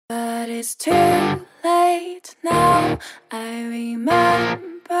But it's too late now. I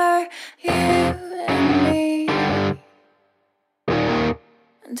remember you and me,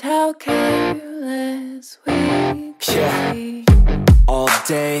 and how careless we could be. All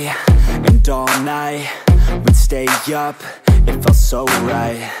day and all night, we'd stay up, it felt so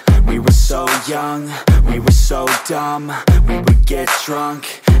right. We were so young, we were so dumb. We would get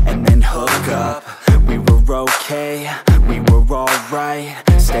drunk and then hook up. We were okay, we were alright,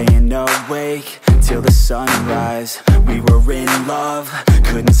 staying awake till the sunrise. We were in love,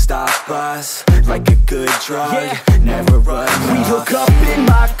 couldn't stop us, like a good drug, never enough. We hook up in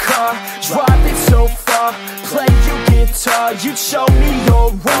my car, driving so far, play you guitar, you'd show me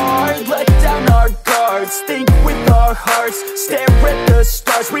your art. Let down our guards, think with our hearts, stare at the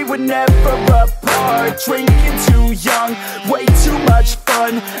stars, we were never apart. Drinking too young, way too much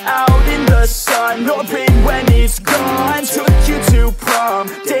fun, out in the sun, hoping when it's gone. Took you to prom,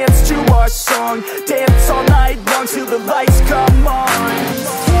 dance to our song, dance all night long till the lights come on.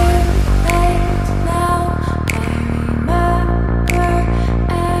 It's too late now. I remember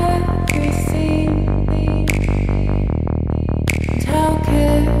everything, and how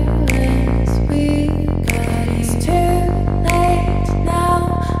careless we got. It's too late now.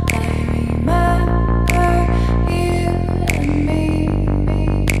 I remember you and me,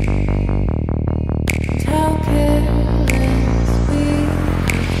 and how careless we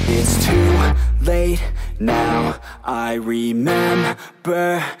got. It's too late now, I remember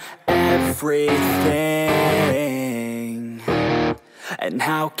everything, and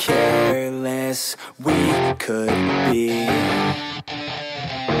how careless we could be,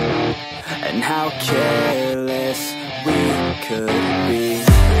 and how careless we could be,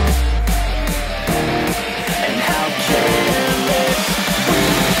 and how careless we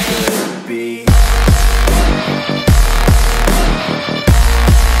could be.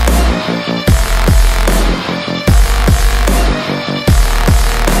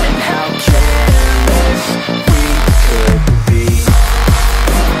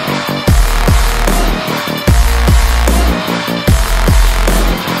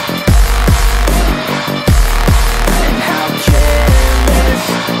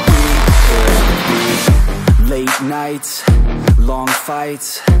 Nights, long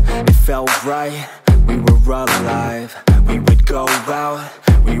fights, it felt right, we were alive. We would go out,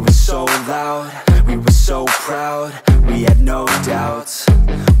 we were so loud, we were so proud, we had no doubts.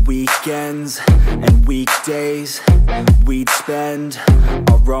 Weekends and weekdays, we'd spend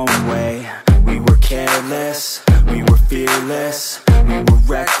our own way. We were careless, we were fearless, we were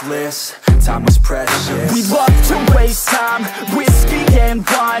reckless, time was precious. We loved to waste time, whiskey and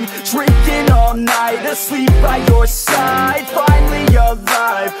wine, drinking all night, asleep by your side. Finally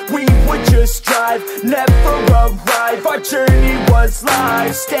alive, we would just drive, never arrive. Our journey was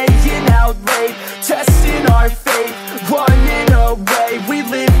live, staying out late, testing our fate, running away. We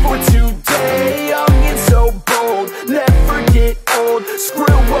live for today, young and so bold, never get old.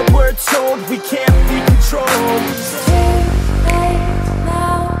 Screw what we're told, we can't be controlled. It's too late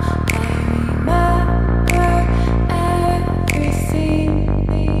now. I remember everything,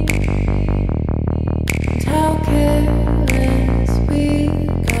 and how careless we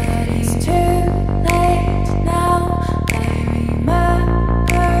got. It's too late now. I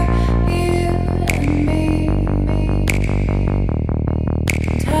remember you and me,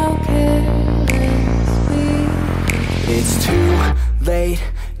 and how careless we got. It's too late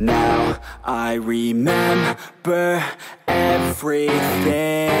now, I remember everything,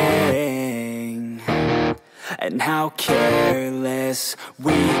 and how careless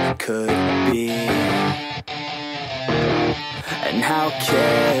we could be, and how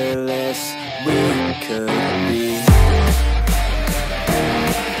careless we could be.